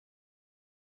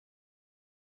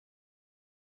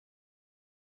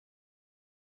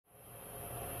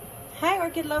Hi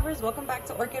orchid lovers, welcome back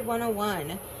to Orchid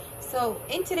 101. So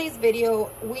in today's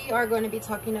video, we are going to be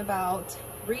talking about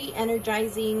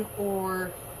re-energizing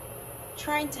or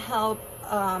trying to help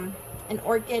an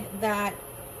orchid that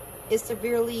is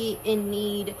severely in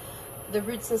need. The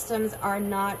root systems are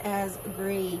not as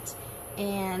great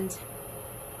and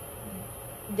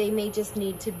they may just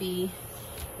need to be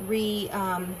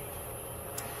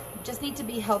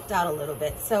helped out a little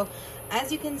bit. So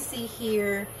as you can see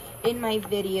here in my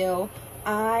video,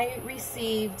 I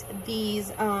received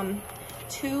these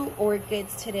two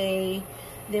orchids today.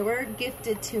 They were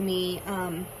gifted to me,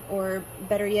 or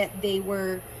better yet, they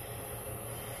were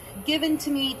given to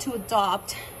me to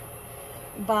adopt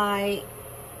by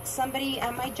somebody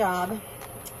at my job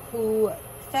who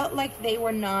felt like they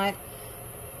were not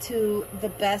to the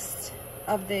best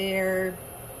of their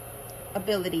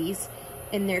abilities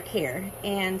in their care.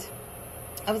 And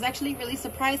I was actually really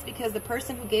surprised because the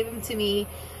person who gave them to me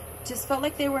just felt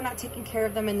like they were not taking care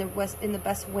of them in the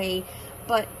best way.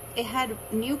 But it had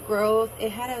new growth.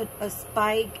 It had a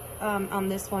spike on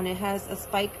this one. It has a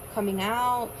spike coming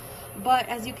out. But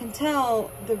as you can tell,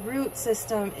 the root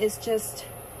system is just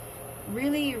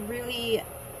really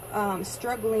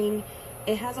struggling.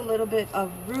 It has a little bit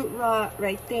of root rot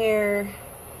right there.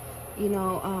 You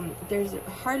know, there's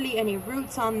hardly any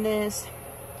roots on this.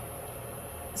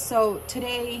 So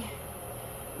today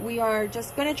we are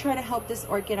just going to try to help this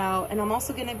orchid out, and I'm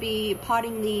also going to be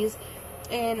potting these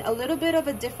in a little bit of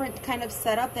a different kind of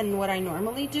setup than what I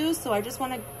normally do. So I just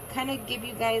want to kind of give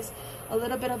you guys a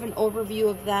little bit of an overview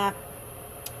of that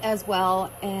as well,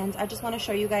 and I just want to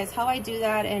show you guys how I do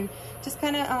that and just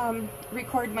kind of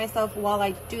record myself while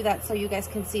I do that so you guys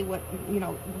can see what, you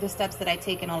know, the steps that I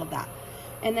take and all of that.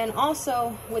 And then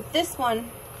also with this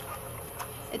one,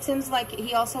 it seems like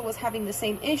he also was having the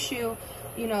same issue.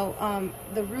 You know,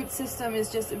 the root system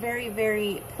is just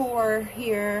very poor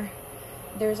here.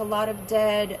 There's a lot of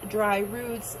dead, dry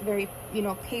roots, very, you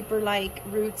know, paper-like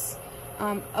roots.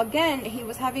 Again, he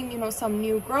was having, you know, some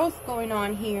new growth going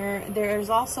on here. There's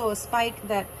also a spike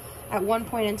that at one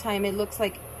point in time, it looks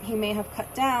like he may have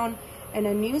cut down, and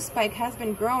a new spike has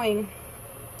been growing,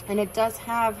 and it does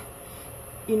have,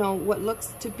 you know, what looks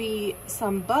to be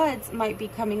some buds might be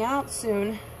coming out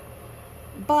soon.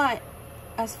 But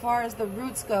as far as the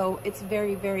roots go, it's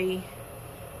very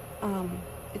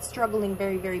it's struggling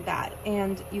very bad,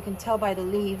 and you can tell by the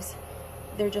leaves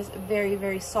they're just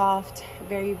very soft,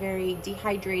 very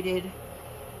dehydrated,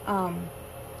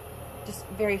 just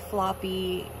very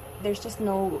floppy. There's just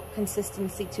no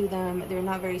consistency to them. They're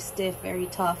not very stiff, very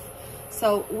tough.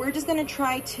 So we're just going to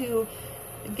try to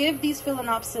give these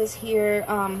phalaenopsis here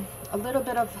a little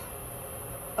bit of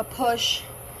a push.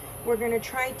 We're going to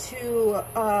try to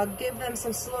give them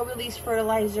some slow release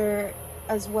fertilizer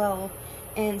as well,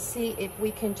 and see if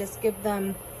we can just give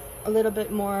them a little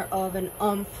bit more of an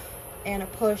oomph and a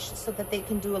push so that they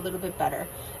can do a little bit better.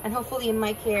 And hopefully in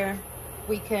my care,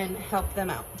 we can help them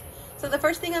out. So the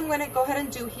first thing I'm going to go ahead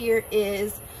and do here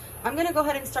is I'm going to go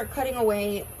ahead and start cutting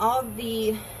away all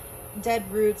the dead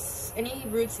roots, any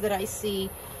roots that I see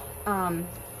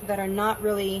that are not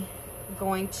really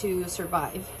going to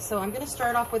survive. So I'm going to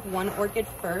start off with one orchid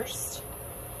first,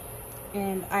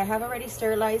 and I have already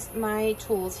sterilized my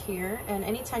tools here. And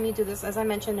anytime you do this, as I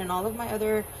mentioned in all of my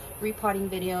other repotting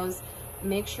videos,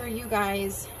 make sure you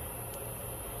guys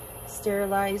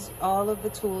sterilize all of the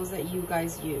tools that you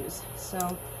guys use.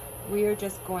 So we are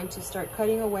just going to start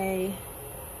cutting away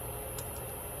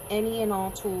any and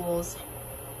all tools.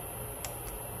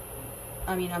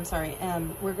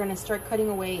 We're going to start cutting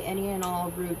away any and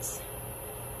all roots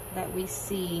that we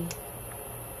see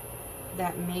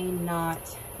that may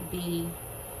not be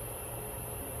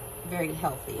very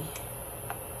healthy.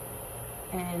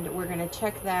 And we're going to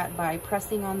check that by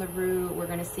pressing on the root. We're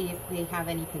going to see if they have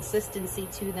any consistency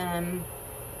to them.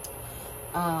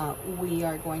 We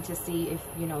are going to see if,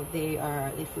 you know, they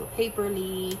feel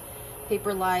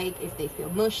paper-like, if they feel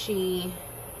mushy,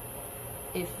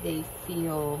 if they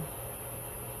feel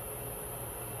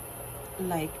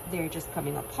like they're just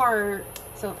coming apart.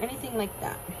 So anything like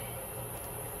that.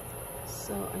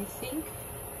 So I think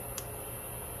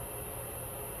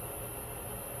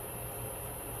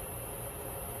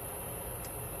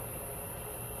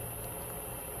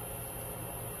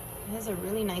it has a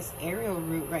really nice aerial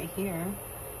root right here,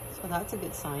 so that's a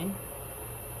good sign.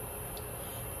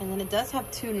 And then it does have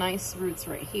two nice roots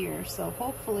right here, so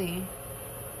hopefully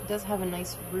it does have a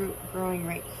nice root growing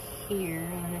right here.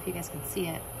 I don't know if you guys can see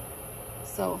it.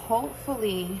 So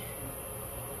hopefully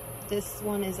this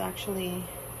one is actually,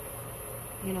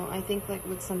 you know, I think like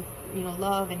with some, you know,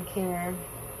 love and care,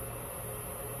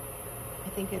 I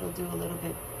think it'll do a little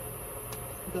bit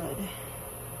good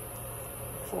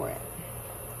for it.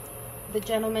 The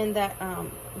gentleman that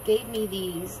gave me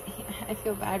these, I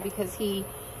feel bad because he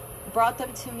brought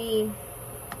them to me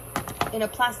in a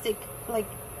plastic like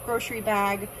grocery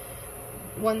bag,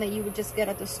 one that you would just get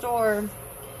at the store,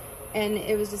 and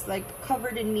it was just like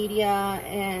covered in media,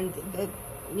 and the,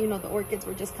 you know, the orchids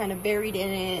were just kind of buried in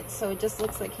it. So it just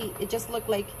looks like it just looked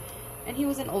like, and he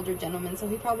was an older gentleman, so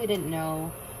he probably didn't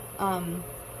know.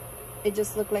 It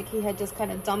just looked like he had just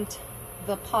kind of dumped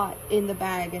the pot in the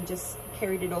bag and just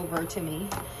carried it over to me.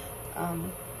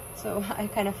 So I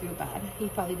kind of feel bad. He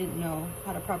probably didn't know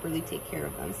how to properly take care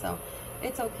of them. So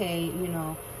it's okay, you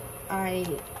know. I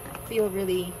feel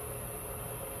really,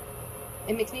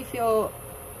 it makes me feel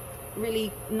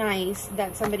really nice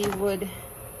that somebody would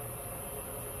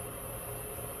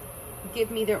give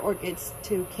me their orchids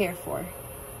to care for.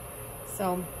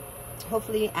 So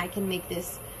hopefully I can make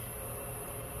this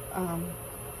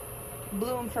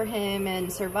bloom for him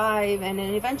and survive, and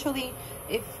then eventually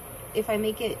if I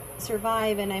make it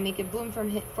survive and I make it bloom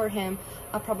for him,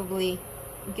 I'll probably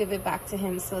give it back to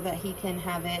him so that he can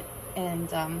have it and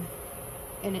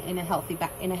in a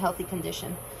healthy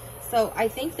condition. So I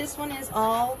think this one is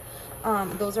all,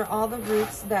 those are all the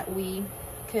roots that we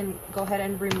can go ahead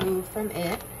and remove from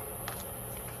it.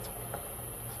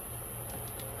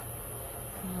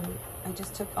 I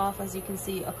just took off, as you can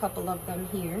see, a couple of them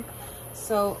here.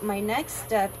 So my next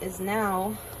step is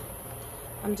now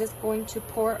I'm just going to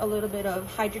pour a little bit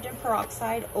of hydrogen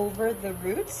peroxide over the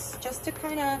roots just to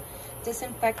kind of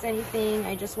disinfect anything.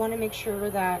 I just want to make sure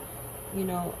that, you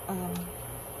know,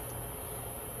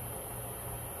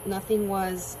 nothing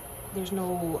was, there's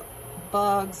no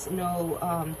bugs,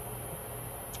 no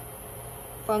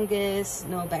fungus,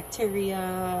 no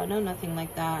bacteria, no nothing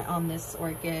like that on this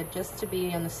orchid, just to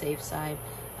be on the safe side,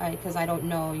 because I don't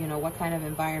know, you know, what kind of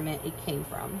environment it came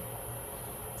from.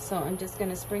 So I'm just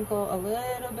going to sprinkle a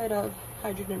little bit of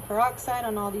hydrogen peroxide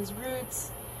on all these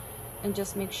roots and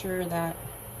just make sure that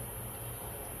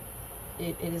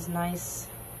it is nice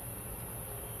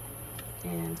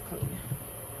and clean.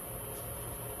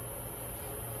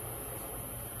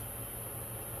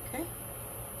 Okay.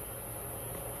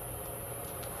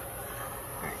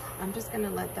 All right, I'm just going to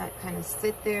let that kind of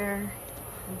sit there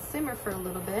and simmer for a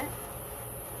little bit.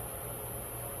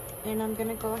 And I'm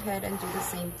gonna go ahead and do the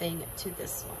same thing to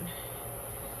this one.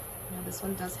 Now this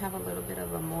one does have a little bit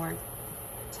of a more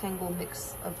tangled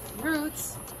mix of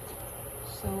roots,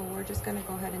 so we're just gonna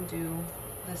go ahead and do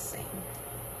the same.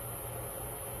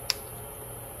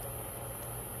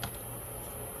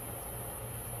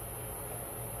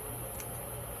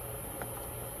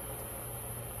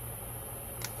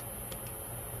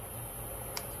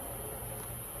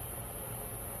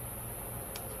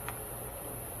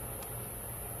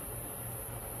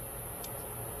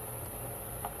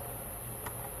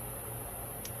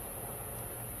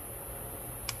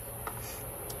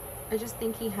 I just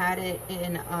think he had it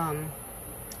in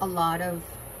a lot of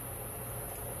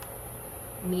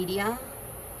media.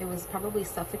 It was probably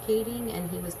suffocating,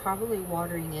 and he was probably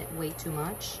watering it way too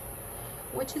much,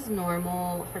 which is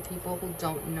normal for people who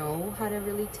don't know how to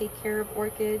really take care of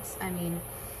orchids. I mean,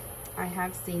 I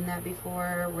have seen that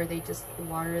before, where they just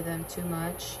water them too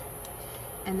much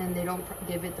and then they don't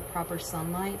give it the proper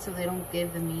sunlight, so they don't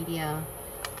give the media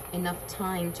enough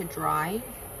time to dry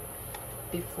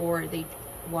before they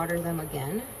water them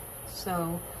again.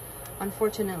 So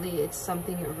unfortunately, it's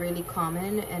something really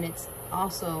common, and it's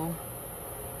also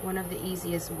one of the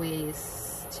easiest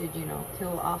ways to, you know,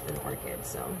 kill off an orchid.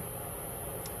 So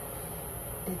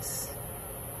it's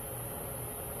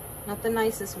not the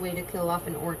nicest way to kill off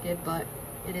an orchid, but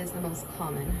it is the most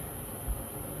common.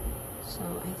 So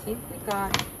I think we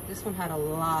got, this one had a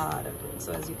lot of roots.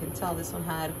 So as you can tell, this one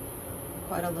had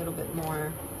quite a little bit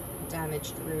more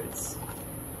damaged roots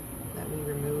that we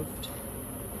removed,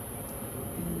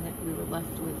 and that we were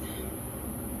left with.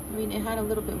 I mean, it had a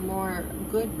little bit more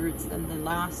good roots than the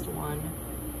last one,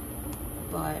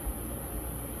 but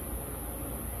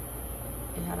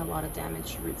it had a lot of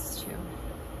damaged roots too.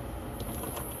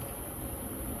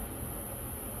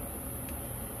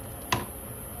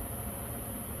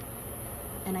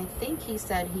 And I think he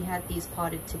said he had these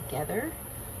potted together.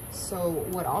 So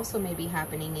what also may be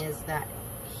happening is that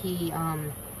he,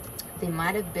 they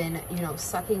might have been, you know,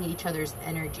 sucking each other's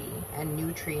energy and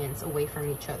nutrients away from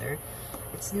each other.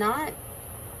 It's not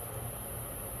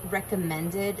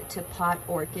recommended to pot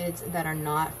orchids that are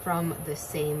not from the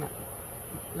same,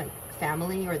 like,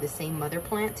 family or the same mother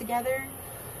plant together,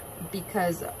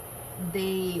 because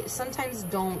they sometimes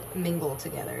don't mingle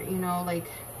together, you know, like,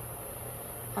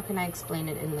 how can I explain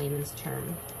it in layman's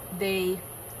term?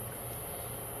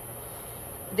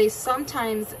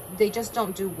 sometimes they just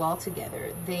don't do well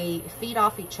together. They feed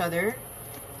off each other,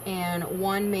 and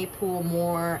one may pull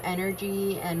more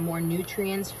energy and more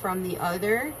nutrients from the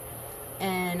other,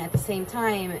 and at the same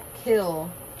time kill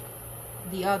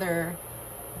the other,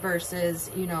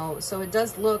 versus, you know, so it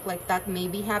does look like that may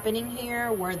be happening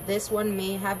here, where this one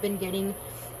may have been getting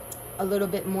a little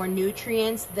bit more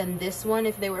nutrients than this one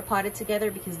if they were potted together,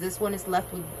 because this one is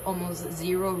left with almost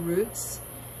 0 roots,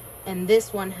 and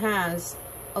this one has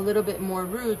a little bit more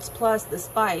roots, plus the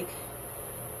spike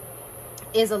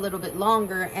is a little bit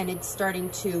longer and it's starting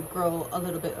to grow a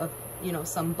little bit of, you know,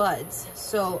 some buds.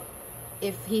 So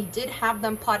if he did have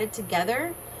them potted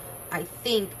together, I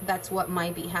think that's what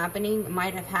might be happening,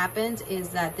 might have happened, is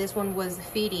that this one was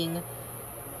feeding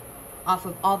off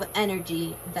of all the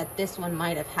energy that this one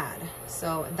might have had.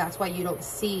 So that's why you don't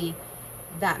see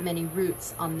that many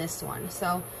roots on this one.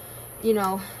 So, you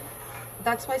know,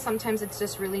 that's why sometimes it's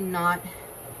just really not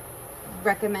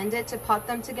recommended to pot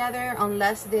them together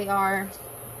unless they are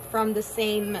from the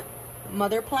same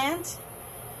mother plant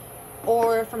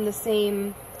or from the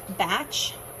same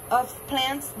batch of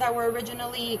plants that were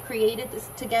originally created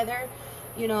together.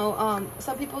 You know,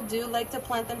 some people do like to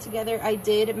plant them together. I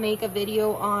did make a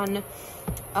video on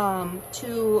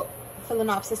 2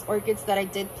 Phalaenopsis orchids that I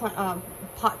did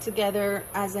pot together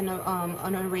as an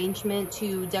arrangement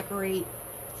to decorate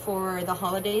for the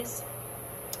holidays.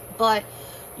 But,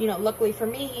 you know, luckily for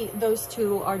me, those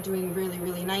 2 are doing really,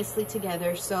 really nicely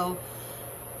together. So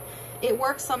it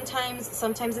works sometimes,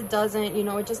 sometimes it doesn't. You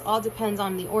know, it just all depends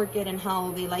on the orchid and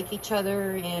how they like each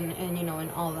other, and you know,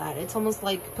 and all that. It's almost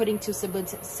like putting 2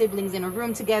 siblings in a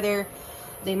room together.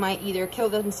 They might either kill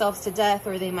themselves to death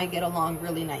or they might get along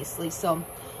really nicely. So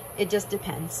it just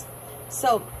depends.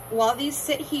 So while these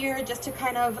sit here just to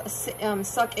kind of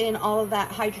suck in all of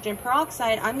that hydrogen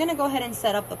peroxide, I'm going to go ahead and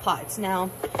set up the pots. Now,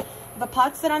 the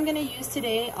pots that I'm going to use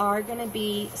today are going to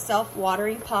be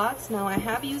self-watering pots. Now, I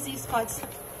have used these pots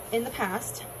in the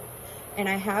past, and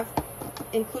I have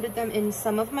included them in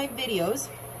some of my videos,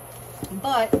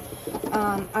 but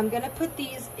I'm gonna put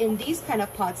these in these kind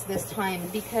of pots this time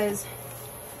because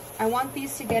I want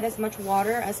these to get as much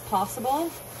water as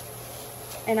possible,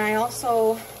 and I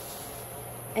also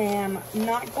am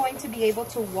not going to be able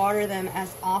to water them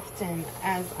as often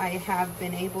as I have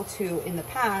been able to in the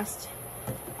past,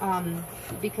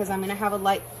 because I'm gonna have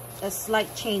a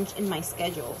slight change in my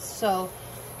schedule. So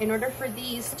in order for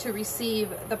these to receive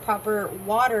the proper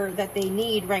water that they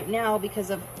need right now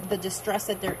because of the distress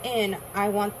that they're in, I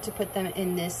want to put them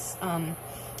in this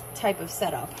type of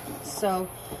setup. So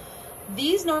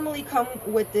these normally come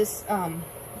with this,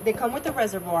 they come with a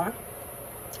reservoir.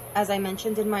 As I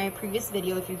mentioned in my previous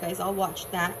video, if you guys all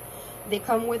watched that, they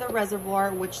come with a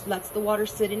reservoir which lets the water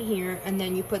sit in here, and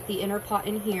then you put the inner pot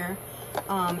in here,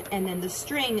 and then the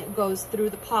string goes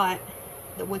through the pot,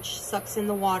 which sucks in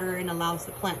the water and allows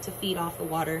the plant to feed off the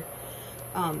water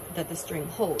that the string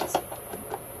holds.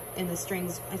 And the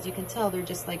strings, as you can tell, they're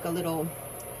just like a little,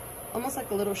 almost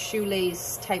like a little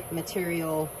shoelace type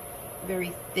material,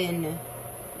 very thin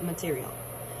material.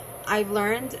 I've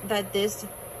learned that this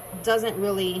doesn't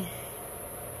really,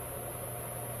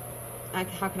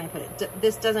 how can I put it?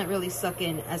 This doesn't really suck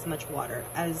in as much water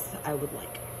as I would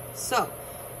like. So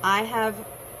I have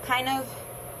kind of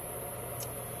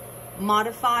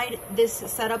modified this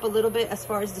setup a little bit as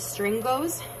far as the string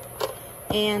goes,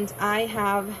 and I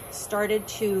have started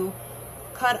to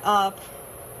cut up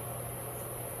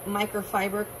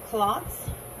microfiber cloths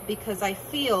because I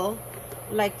feel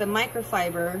like the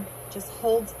microfiber just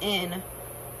holds in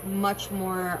much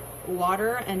more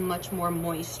water and much more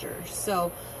moisture.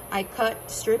 So I cut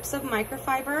strips of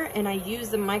microfiber, and I use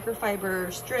the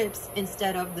microfiber strips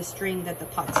instead of the string that the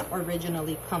pots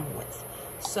originally come with.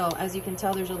 So as you can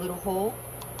tell, there's a little hole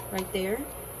right there,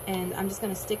 and I'm just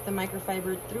going to stick the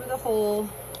microfiber through the hole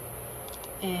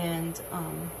and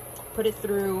put it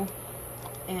through,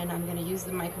 and I'm going to use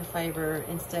the microfiber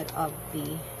instead of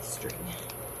the string.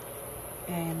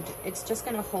 And it's just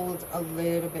going to hold a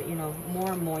little bit, you know,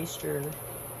 more moisture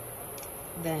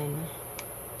than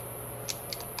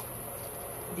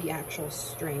the actual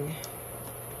string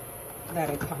that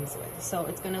it comes with. So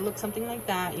it's going to look something like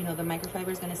that. You know, the microfiber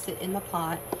is going to sit in the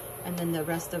pot, and then the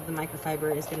rest of the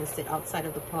microfiber is going to sit outside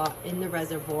of the pot in the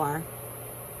reservoir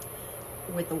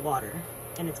with the water,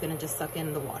 and it's going to just suck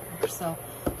in the water. So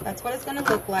that's what it's going to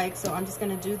look like. So I'm just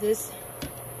going to do this,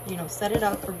 you know, set it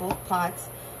up for both pots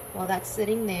while that's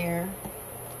sitting there.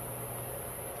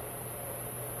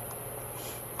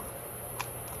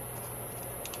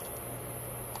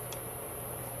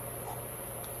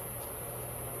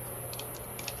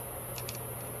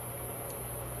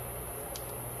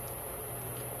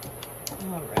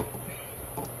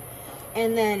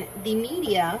 And then the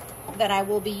media that I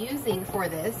will be using for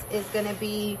this is going to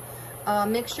be a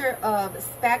mixture of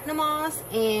sphagnum moss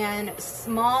and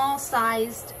small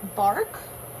sized bark.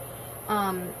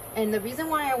 And the reason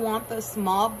why I want the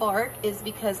small bark is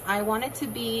because I want it to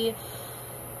be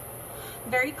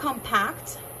very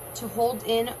compact to hold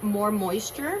in more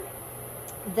moisture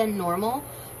than normal.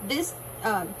 This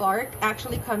bark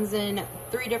actually comes in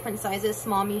 3 different sizes: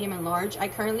 small, medium, and large. I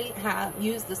currently have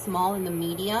used the small and the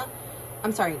medium.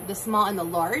 I'm sorry, the small and the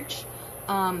large,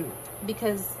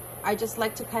 because I just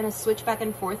like to kind of switch back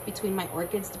and forth between my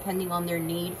orchids depending on their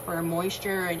need for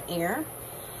moisture and air.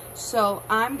 So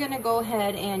I'm gonna go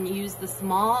ahead and use the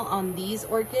small on these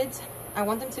orchids. I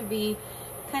want them to be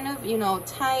kind of, you know,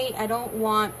 tight. I don't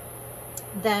want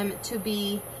them to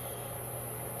be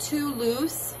too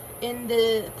loose in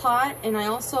the pot, and I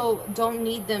also don't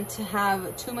need them to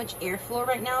have too much airflow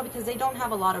right now because they don't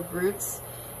have a lot of roots,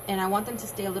 and I want them to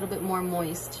stay a little bit more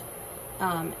moist,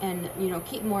 and, you know,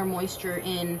 keep more moisture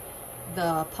in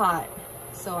the pot.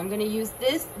 So I'm going to use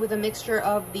this with a mixture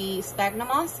of the sphagnum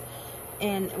moss,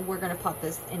 and we're going to pop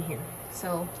this in here.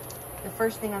 So the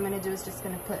first thing I'm going to do is just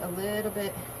going to put a little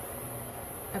bit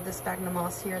of the sphagnum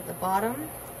moss here at the bottom.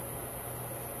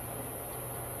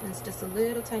 It's just a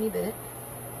little tiny bit,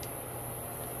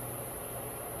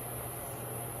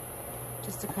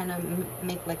 just to kind of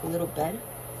make like a little bed.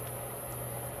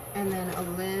 And then a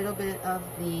little bit of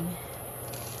the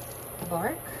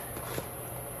bark.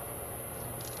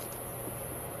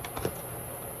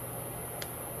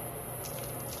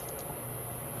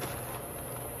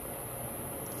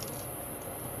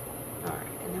 All right,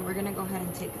 and then we're gonna go ahead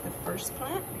and take the first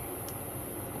plant.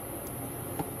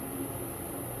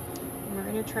 And we're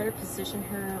gonna try to position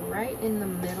her right in the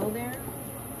middle there.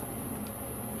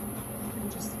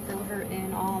 And just fill her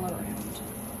in all around.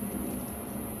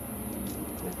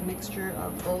 Mixture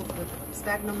of both the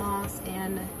sphagnum moss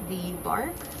and the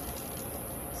bark.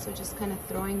 So just kind of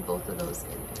throwing both of those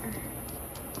in there.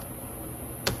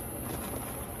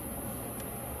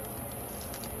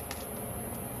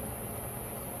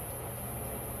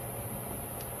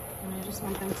 And I just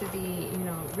want them to be, you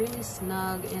know, really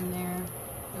snug in there.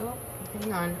 Oh,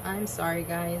 hang on. I'm sorry,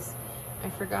 guys.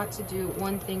 I forgot to do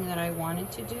one thing that I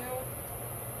wanted to do.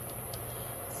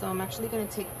 So I'm actually going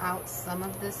to take out some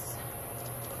of this,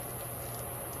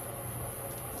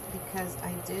 because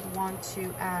I did want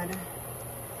to add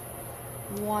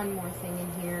one more thing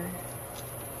in here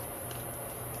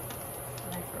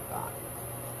that I forgot.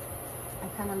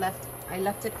 I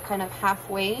left it kind of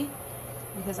halfway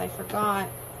because I forgot.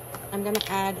 I'm gonna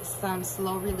add some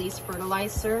slow release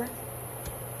fertilizer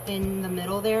in the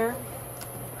middle there,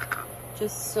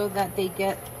 just so that they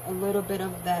get a little bit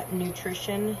of that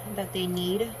nutrition that they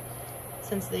need,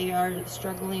 since they are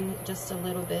struggling just a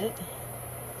little bit.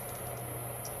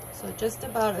 So just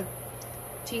about a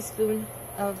teaspoon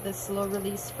of the slow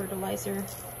release fertilizer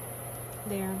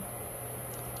there.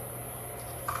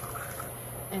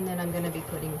 And then I'm going to be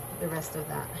putting the rest of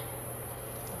that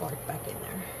bark back in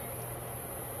there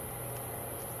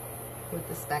with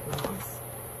the sphagnum moss.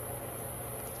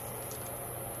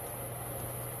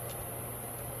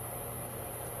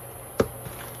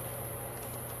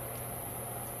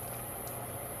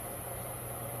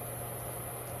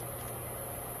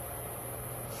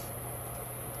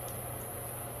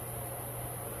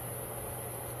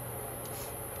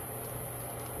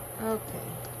 Okay,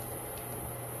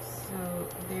 so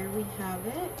there we have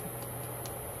it.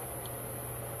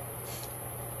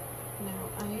 Now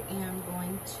I am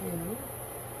going to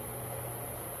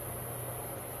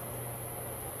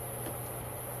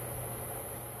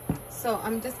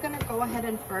I'm just going to go ahead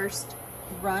and first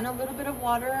run a little bit of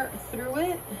water through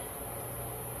it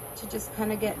to just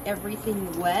kind of get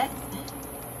everything wet.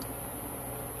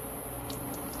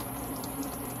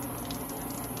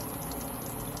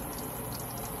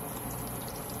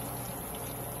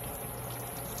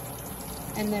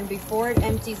 And then before it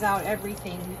empties out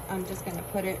everything, I'm just going to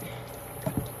put it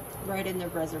right in the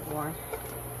reservoir.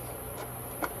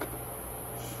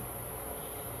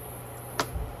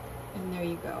 And there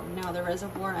you go. Now the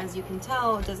reservoir, as you can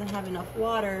tell, it doesn't have enough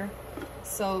water.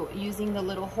 So using the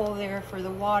little hole there for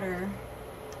the water,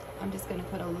 I'm just going to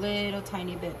put a little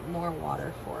tiny bit more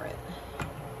water for it.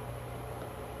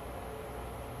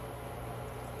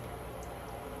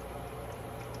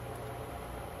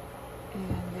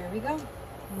 And there we go.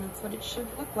 And that's what it should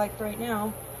look like right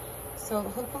now. So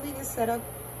hopefully this setup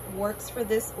works for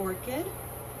this orchid.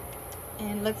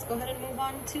 And let's go ahead and move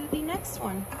on to the next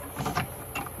one.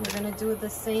 We're going to do the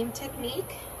same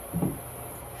technique.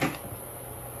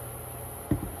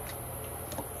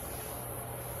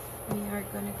 We are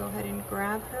I'm gonna go ahead and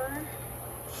grab her,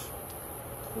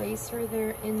 place her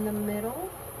there in the middle.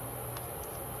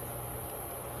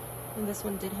 And this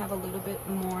one did have a little bit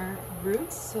more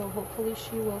roots, so hopefully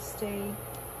she will stay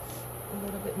a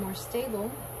little bit more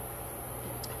stable.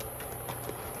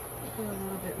 Put a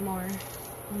little bit more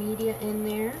media in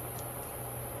there.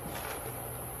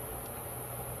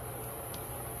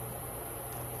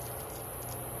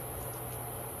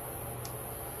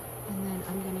 And then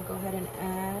I'm gonna go ahead and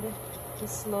add the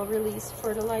slow release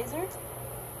fertilizer.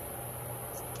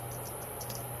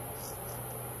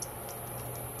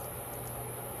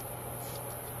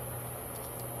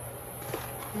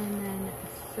 And then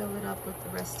fill it up with the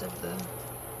rest of the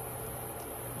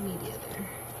media there.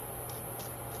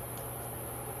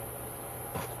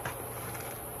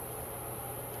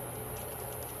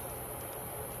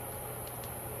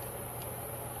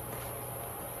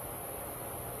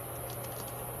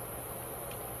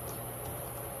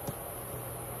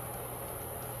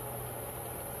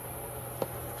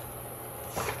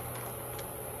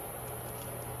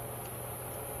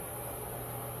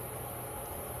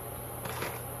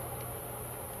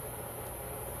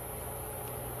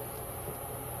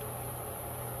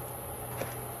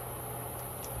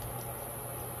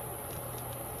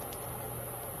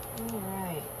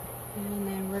 Alright, and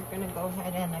then we're going to go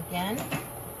ahead and again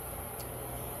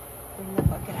bring the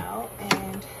bucket out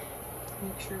and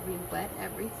make sure we wet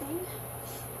everything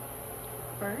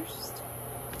first.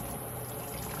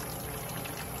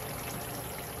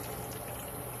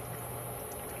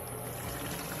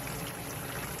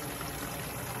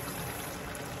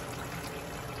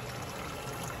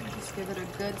 And just give it a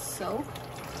good soak.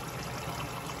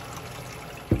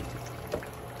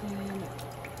 And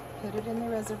put it in the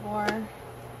reservoir.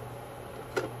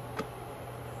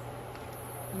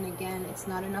 And again, it's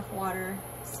not enough water,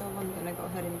 so I'm gonna go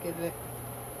ahead and give it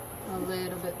a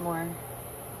little bit more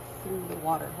through the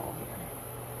water hole here.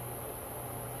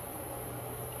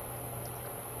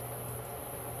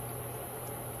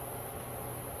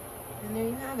 And there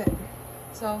you have it.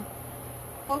 So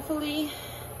hopefully,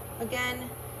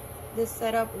 again, this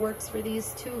setup works for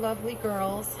these two lovely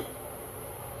girls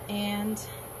and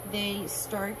they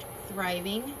start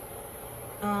thriving.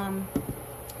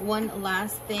 One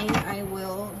last thing I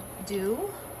will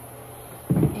do,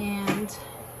 and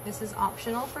this is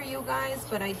optional for you guys,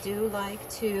 but I do like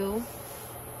to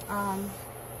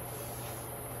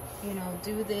you know,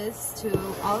 do this to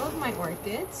all of my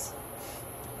orchids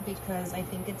because I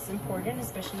think it's important,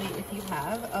 especially if you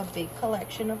have a big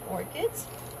collection of orchids,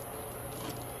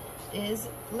 is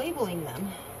labeling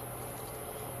them.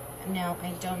 Now,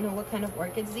 I don't know what kind of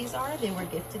orchids these are. They were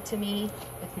gifted to me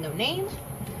with no name.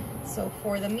 So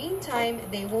for the meantime,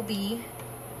 they will be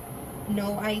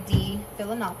no ID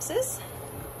Phalaenopsis.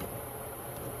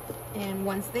 And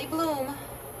once they bloom,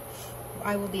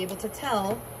 I will be able to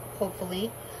tell,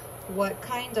 hopefully, what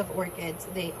kind of orchids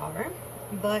they are.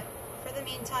 But for the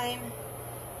meantime,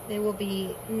 they will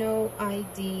be no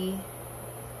ID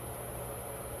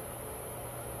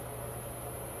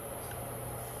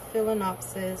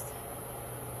Phalaenopsis.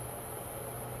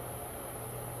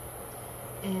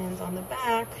 And on the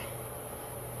back,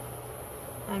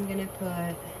 I'm gonna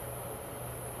put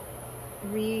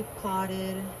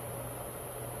repotted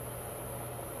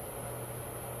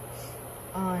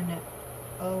on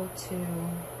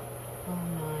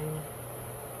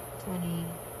 02/09/2021.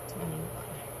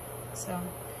 So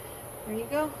there you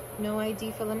go. No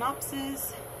ID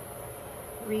Phalaenopsis,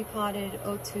 repotted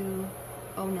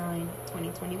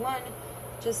 02/09/2021,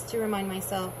 just to remind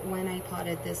myself when I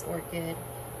potted this orchid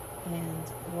and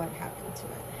what happened to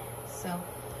it. So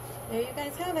there you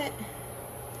guys have it.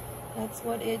 That's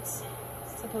what it's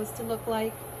supposed to look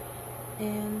like,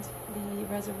 and the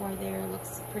reservoir there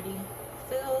looks pretty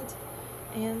filled.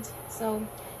 And so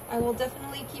I will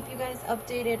definitely keep you guys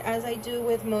updated, as I do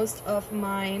with most of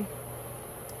my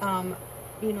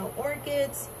you know,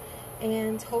 orchids,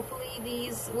 and hopefully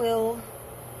these will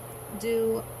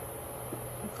do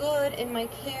good in my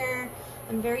care.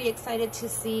 I'm very excited to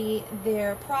see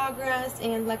their progress,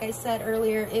 and like I said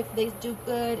earlier, if they do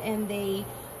good and they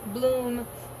bloom,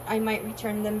 I might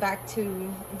return them back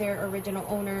to their original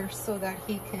owner so that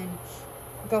he can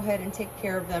go ahead and take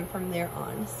care of them from there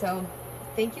on. So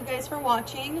thank you guys for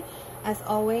watching. As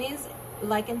always,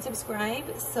 like and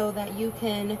subscribe so that you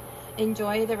can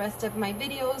enjoy the rest of my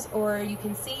videos, or you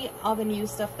can see all the new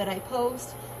stuff that I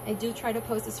post. I do try to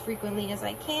post as frequently as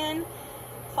I can.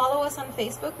 Follow us on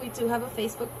Facebook. We do have a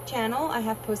Facebook channel. I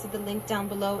have posted the link down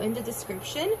below in the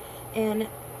description. And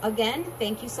again,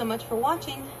 thank you so much for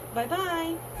watching.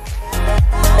 Bye-bye.